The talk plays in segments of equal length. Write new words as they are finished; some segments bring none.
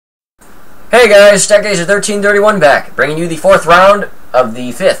Hey guys, Stargazer1331 back, bringing you the 4th round of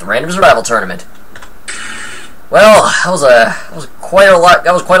the 5th Random Survival Tournament. Well, that was quite a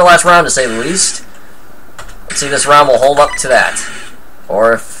last round to say the least. Let's see if this round will hold up to that,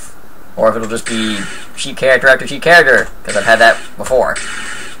 or if it'll just be cheap character after cheap character, because I've had that before.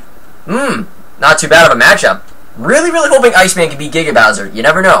 Not too bad of a matchup. Really hoping Iceman can beat Giga Bowser. You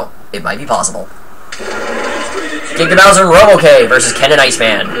never know, it might be possible. Giga Bowser and Robo-K versus Ken and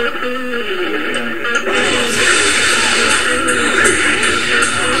Iceman.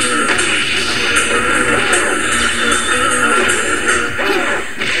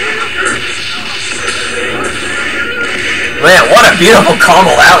 Man, what a beautiful combo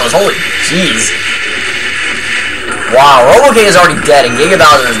that was. Holy jeez. Wow, Robo-K is already dead, and Giga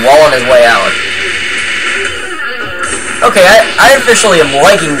Bowser is well on his way out. Okay, I officially am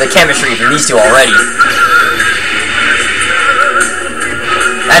liking the chemistry from these two already.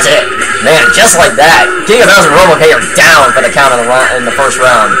 That's it. Man, just like that. Giga Bowser and Robo-K are down for the count in the first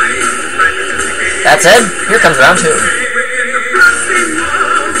round. That's it. Here comes round 2.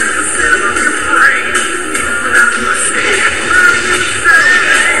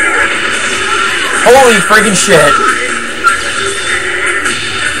 Holy freaking shit.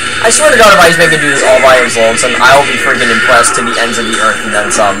 I swear to God, if Iceman can do this all by himself, then I'll be freaking impressed to the ends of the earth and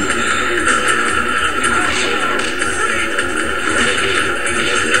then some.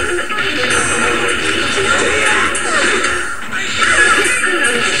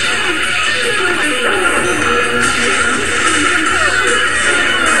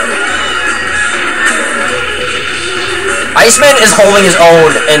 Iceman is holding his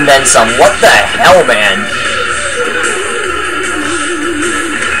own and then some. What the hell, man?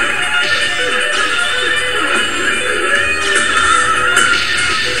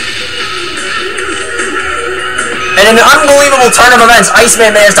 And in an unbelievable turn of events,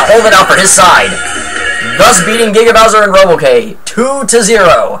 Iceman managed to hold it out for his side, thus beating Giga Bowser and Robo-K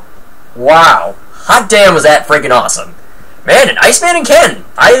 2-0. Wow. Hot damn, was that freaking awesome. Man, and Iceman and Ken.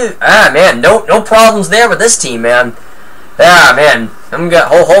 Man, no problems there with this team, man. Yeah, man.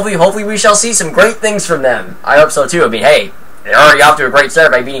 Hopefully we shall see some great things from them. I hope so too. I mean, hey, they're already off to a great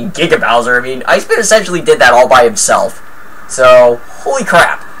start by beating Giga Bowser. I mean, Iceman essentially did that all by himself. So, holy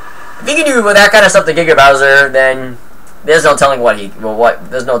crap. If he can do that kind of stuff to Giga Bowser, then there's no telling what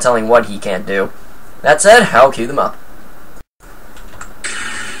he can't do. That said, I'll cue them up.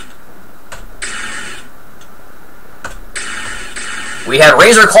 We have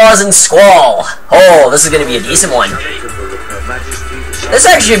Razor Claws and Squall. Oh, this is going to be a decent one. This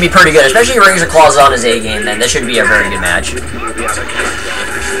actually should be pretty good, especially if Razor Claws on his A game, then this should be a very good match. What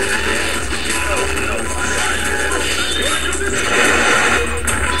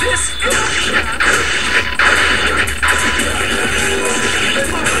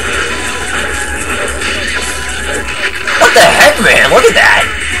the heck, man? Look at that!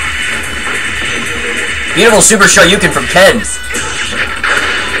 Beautiful Super Shoryuken from Ken.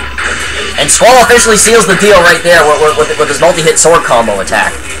 And Squall officially seals the deal right there with his multi-hit sword combo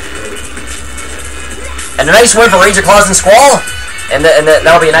attack. And a nice win for Razor Claws and Squall. And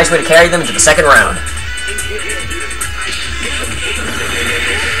that'll be a nice way to carry them into the second round.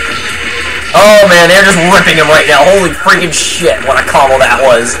 Oh man, they're just ripping him right now. Holy freaking shit, what a combo that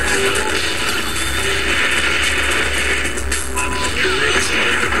was.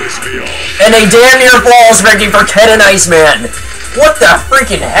 And they damn near falls ranking for Ken and Iceman. What the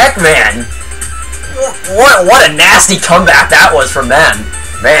freaking heck, man? What a nasty comeback that was from them.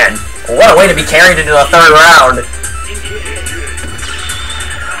 Man, what a way to be carried into the third round.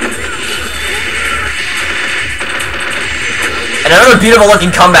 And another beautiful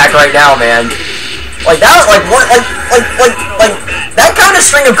looking comeback right now, man. Like that was like that kind of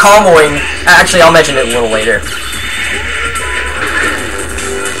string of comboing. Actually, I'll mention it a little later.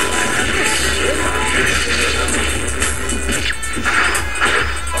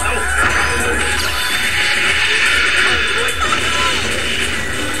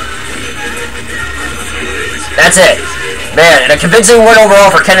 That's it. Man, and a convincing win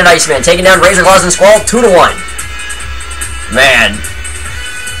overall for Ken and Iceman, taking down Razor Claws and Squall 2-1. Man.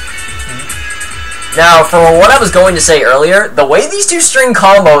 Now, for what I was going to say earlier, the way these two string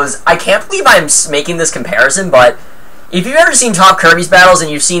combos, I can't believe I'm making this comparison, but if you've ever seen Top Kirby's battles and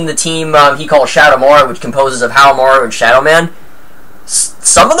you've seen the team he calls Shadowmora, which composes of Howlmora and Shadowman,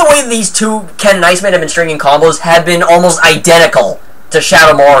 some of the way these two, Ken and Iceman, have been stringing combos have been almost identical to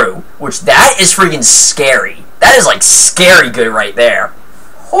Shadowmora, which that is freaking scary. That is like scary good right there.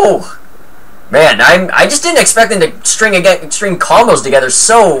 Oh man, I just didn't expect them to string combos together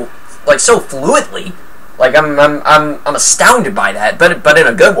so fluidly. Like I'm astounded by that, but in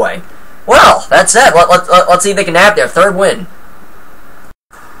a good way. Well, that's it. Let's see if they can nab their third win.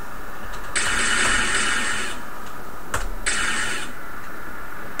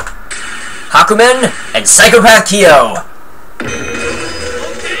 Hakumen and Psychopath Kyo.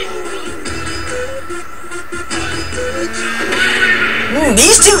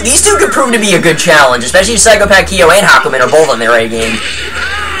 These two could prove to be a good challenge, especially if Psychopath Kyo and Hakumen are both on their A game.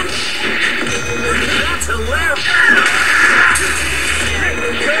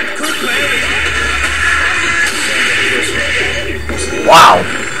 Wow.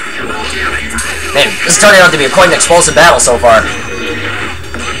 Man, this is turning out to be quite an explosive battle so far.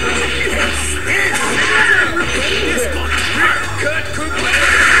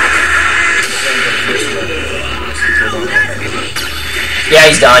 Yeah,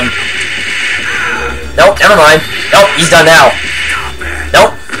 he's done. Nope, never mind. Nope, he's done now.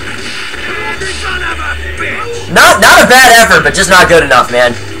 Nope. Not a bad effort, but just not good enough,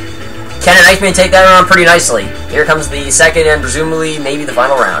 man. Can an Iceman take that round pretty nicely? Here comes the second and presumably maybe the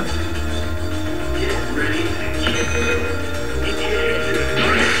final round.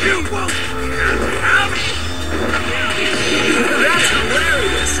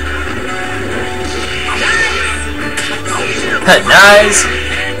 Nice.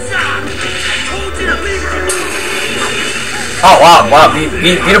 Oh wow,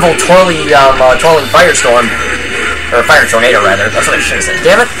 beautiful twirling firestorm, or fire tornado rather. That's what I should have said.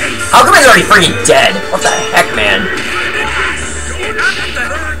 Damn it! How come he's already freaking dead? What the heck, man?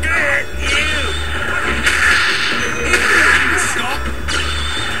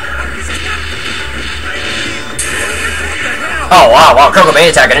 Oh wow, Critical Main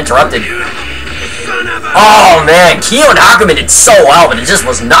attack got interrupted. Oh man, Kyo and Hakumen did so well, but it just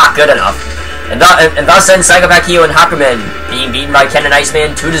was not good enough. And thus ends Psychopath Kyo and Hakumen being beaten by Ken and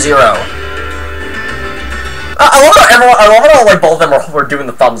Iceman 2-0. I love how like both of them were doing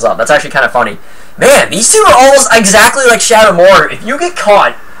the thumbs up. That's actually kind of funny. Man, these two are almost exactly like Shadow Moro. If you get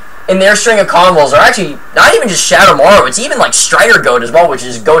caught in their string of combos, or actually not even just Shadow Moro, it's even like Strider Goat as well, which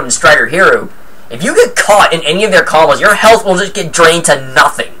is Goat and Strider Hero. If you get caught in any of their combos, your health will just get drained to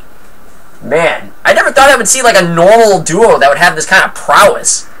nothing. Man, I never thought I would see like a normal duo that would have this kind of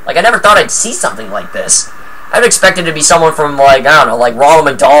prowess. Like I never thought I'd see something like this. I'd expected to be someone from like I don't know, like Ronald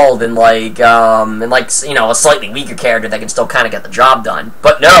McDonald and like you know a slightly weaker character that can still kind of get the job done.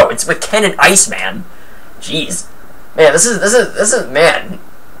 But no, it's with Ken and Iceman. Jeez, man, this is man.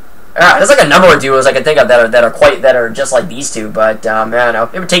 There's like a number of duos I can think of that are just like these two, but man, I don't know,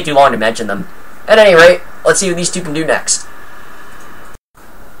 it would take too long to mention them. At any rate, let's see what these two can do next.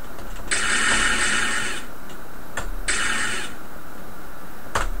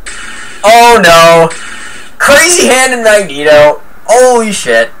 Oh no! Crazy Hand and Magneto! Holy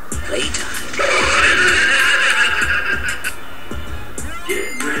shit!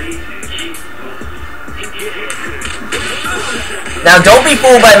 Now don't be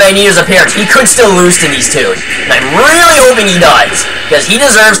fooled by Magneto's appearance, he could still lose to these two. And I'm really hoping he does, because he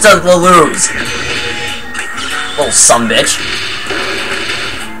deserves to lose. Little sumbitch.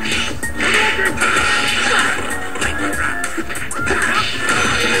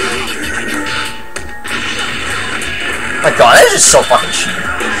 My god, that is just so fucking cheap.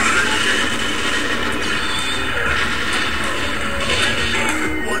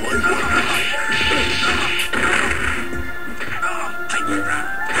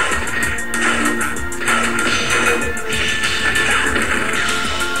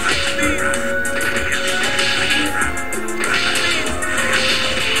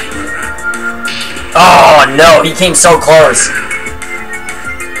 Oh no, he came so close.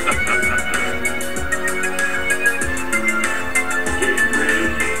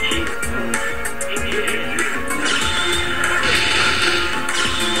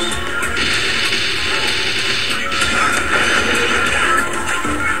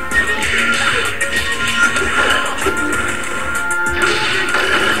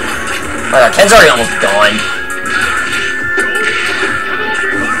 Oh yeah, Ken's already almost gone.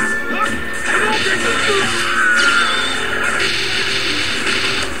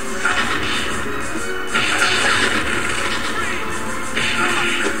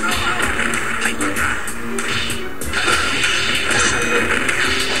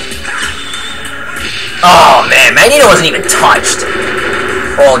 Oh man, Magneto wasn't even touched.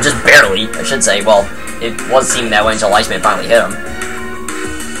 Well, just barely, I should say. Well, it was seeming that way until Iceman finally hit him.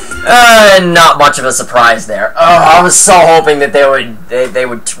 Not much of a surprise there. Oh, I was so hoping that they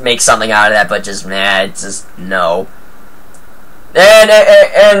would make something out of that, but just nah, it's just no.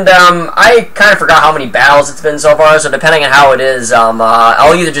 And I kind of forgot how many battles it's been so far, so depending on how it is,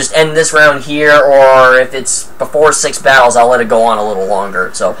 I'll either just end this round here, or if it's before 6 battles, I'll let it go on a little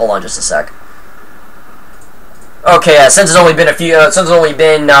longer. So, hold on just a sec. Okay, since it's only been a few, this was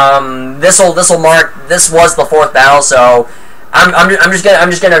the 4th battle, so I'm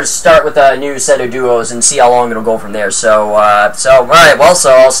just gonna start with a new set of duos and see how long it'll go from there. So alright, well, so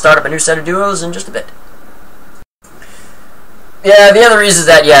I'll start up a new set of duos in just a bit. Yeah, the other reason is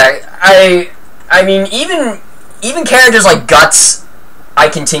that, yeah, I mean, even characters like Guts, I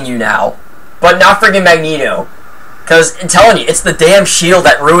continue now, but not friggin' Magneto, because I'm telling you, it's the damn shield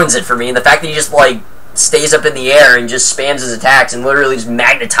that ruins it for me, and the fact that he just, like, stays up in the air and just spams his attacks and literally just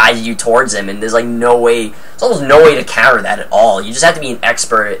magnetizes you towards him, and there's like no way, there's almost no way to counter that at all. You just have to be an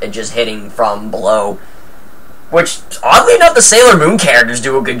expert at just hitting from below, which, oddly enough, the Sailor Moon characters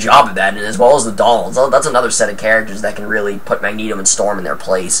do a good job of that, and as well as the dolls. That's another set of characters that can really put Magneto and Storm in their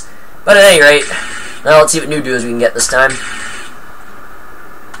place. But at any rate, now let's see what new duos we can get this time.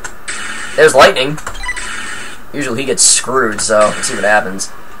 There's Lightning. Usually he gets screwed, so let's see what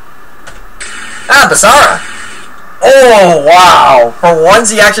happens. Ah, Basara! Oh, wow! For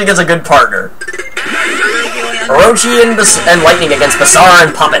once, he actually gets a good partner. Orochi and Lightning against Basara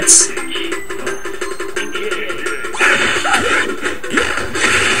and Puppets.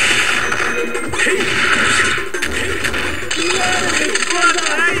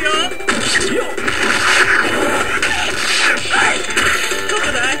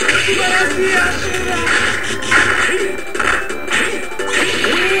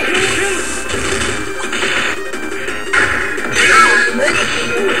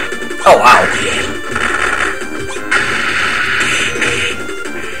 Oh, wow.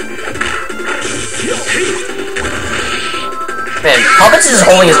 Man, Puppets is just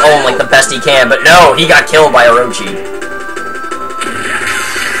holding his own like the best he can, but no, he got killed by Orochi.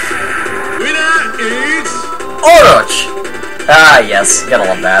 Orochi! Ah, yes, gotta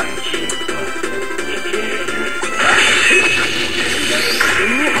love that.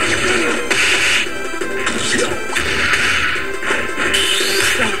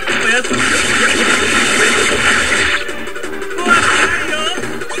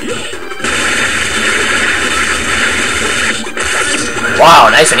 Wow,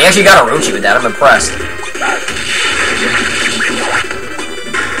 nice one. He actually got Orochi with that. I'm impressed.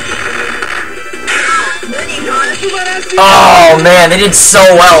 Oh, man, they did so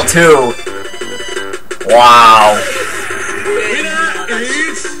well, too. Wow.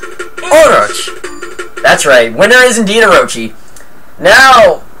 Orochi. That's right. Winner is indeed Orochi.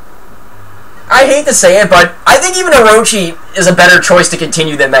 Now, I hate to say it, but I think even Orochi is a better choice to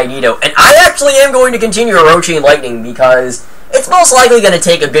continue than Magneto. And I actually am going to continue Orochi and Lightning because it's most likely going to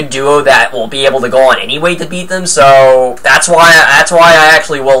take a good duo that will be able to go on anyway to beat them. So that's why I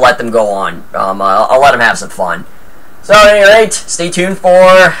actually will let them go on. I'll let them have some fun. So at any rate, stay tuned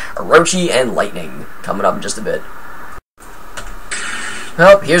for Orochi and Lightning coming up in just a bit.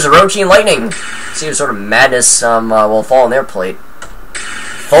 Well, here's Orochi and Lightning. See what sort of madness will fall on their plate.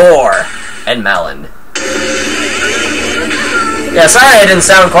 Thor and Malin. Yeah, sorry I didn't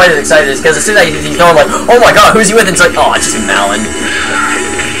sound quite as excited, because as soon as he's going like, oh my god, who's he with? And it's like, oh, it's just Malin.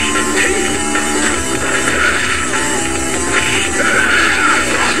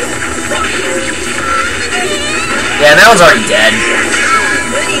 Yeah, Malin's already dead.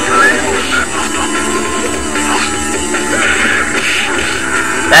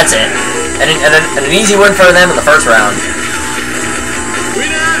 That's it. And an easy win for them in the first round.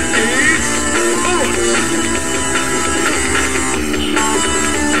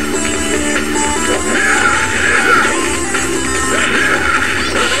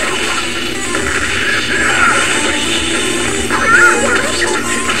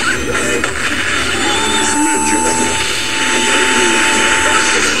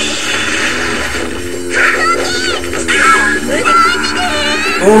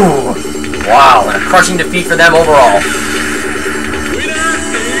 Ooh, wow, and a crushing defeat for them overall.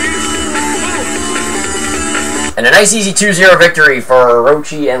 And a nice easy 2-0 victory for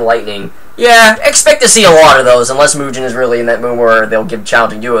Orochi and Lightning. Yeah, expect to see a lot of those, unless Mugen is really in that mood where they'll give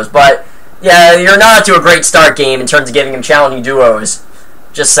challenging duos. But, yeah, you're not to a great start game in terms of giving him challenging duos.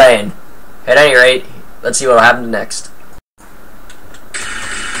 Just saying. At any rate, let's see what will happen next.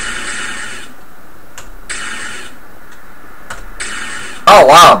 Oh,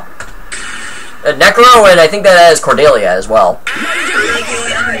 wow. Necro, and I think that has Cordelia as well.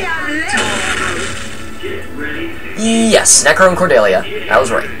 Yes, Necro and Cordelia. That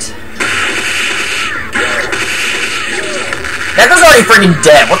was right. Necro's already freaking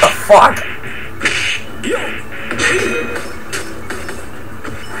dead. What the fuck?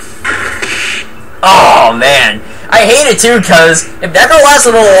 Oh, man. I hate it, too, because if that girl lasts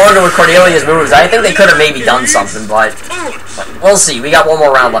a little longer with Cordelia's moves, I think they could have maybe done something, but we'll see. We got one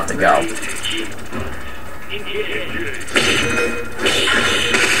more round left to go.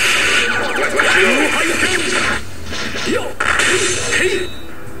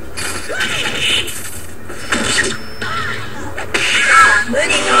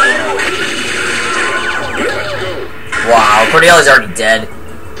 Wow, Cordelia's already dead.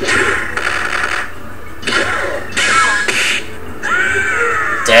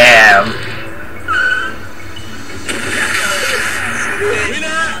 Damn.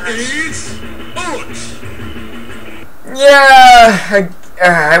 Yeah,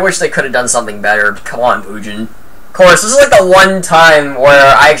 I wish they could have done something better. Come on, Mugen. Of course, this is like the one time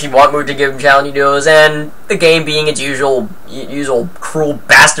where I actually want Mugen to give him challenge duos, and the game being its usual cruel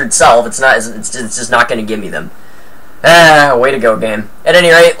bastard self, it's just not going to give me them. Way to go, game. At any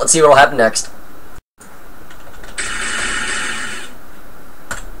rate, let's see what will happen next.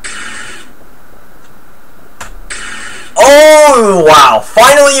 Oh, wow.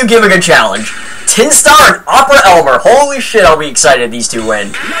 Finally you give a good challenge. Tin Star and Opera Elmer. Holy shit, I'll be excited if these two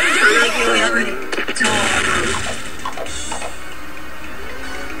win.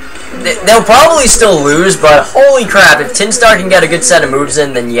 They'll probably still lose, but holy crap, if Tin Star can get a good set of moves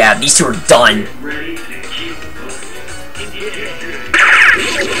in, then yeah, these two are done.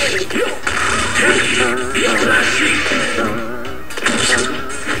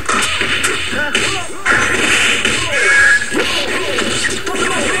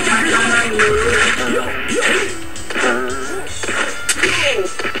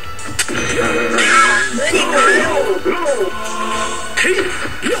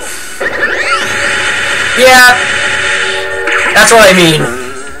 Yeah, that's what I mean.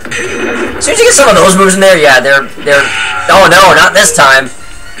 As soon as you get some of those moves in there, yeah, they're. Oh no, not this time.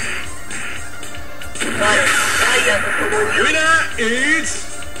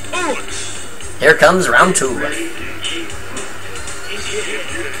 Here comes round 2.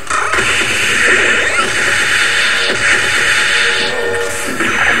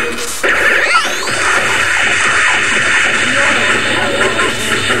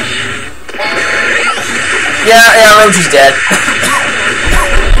 Yeah, Orochi's dead.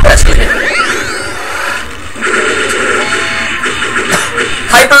 Excuse me.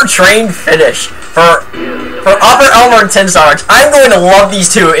 Hyper trained finish for Upper Elmer and Tin Star. I'm going to love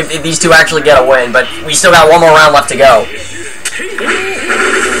these two if these two actually get a win, but we still got one more round left to go.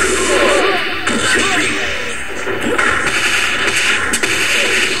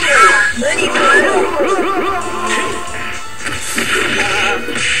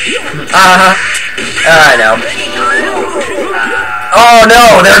 I know. Oh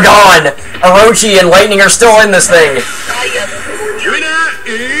no, they're gone! Orochi and Lightning are still in this thing.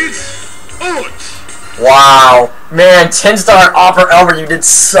 Wow. Man, Tin Star and Opera Elmer, you did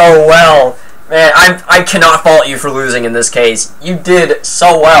so well. Man, I cannot fault you for losing in this case. You did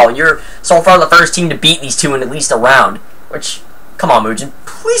so well. You're so far the first team to beat these two in at least a round. Which, come on, Mugen,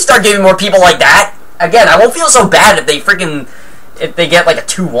 please start giving more people like that. Again, I won't feel so bad if they get like a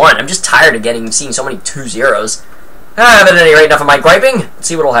 2-1. I'm just tired of seeing so many 2-0s. But at any rate, enough of my griping. Let's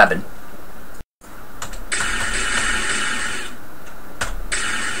see what will happen.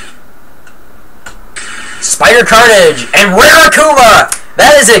 Spider-Carnage and Rare Akuma!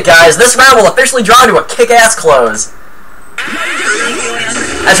 That is it, guys. This round will officially draw to a kick-ass close.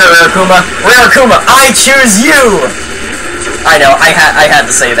 That's right, Rare Akuma. Rare Akuma, I choose you! I know, I had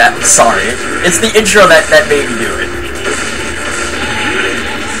to say that. Sorry. It's the intro that made me do it.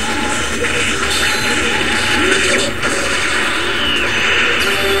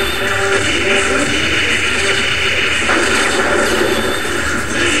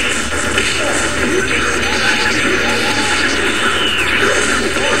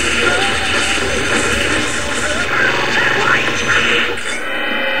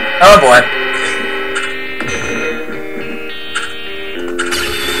 Oh boy.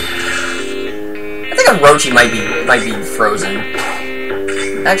 I think Orochi might be frozen.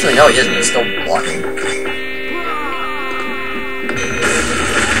 Actually, no, he isn't. He's still blocking.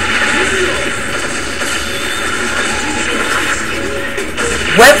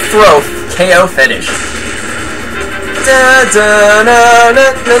 Web throw KO finish. Da, da, na, na,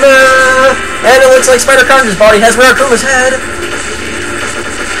 na, na. And it looks like Spider-Carnage's body has Rare Akuma's head.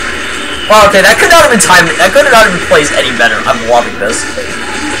 Well, okay, that could not have been timed. That could not have been placed any better. I'm loving this.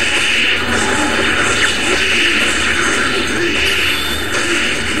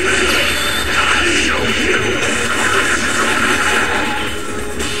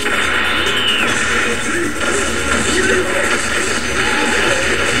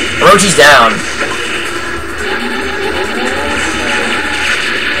 Orochi's down.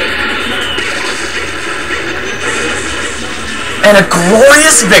 And a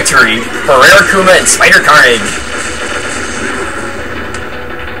glorious victory for Rarakuma and Spider-Carnage.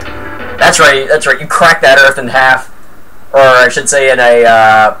 That's right, that's right. You cracked that earth in half. Or I should say in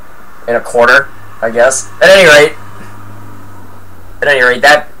a quarter, I guess. At any rate,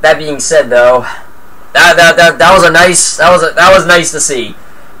 that being said though, that was nice to see.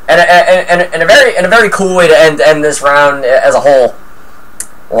 And a very cool way to end this round as a whole.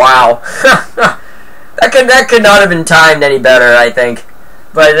 Wow. That could not have been timed any better, I think.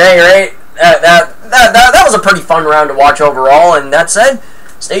 But at any rate, that was a pretty fun round to watch overall. And that said,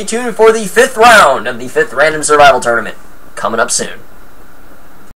 stay tuned for the 5th round of the 5th Random Survival Tournament coming up soon.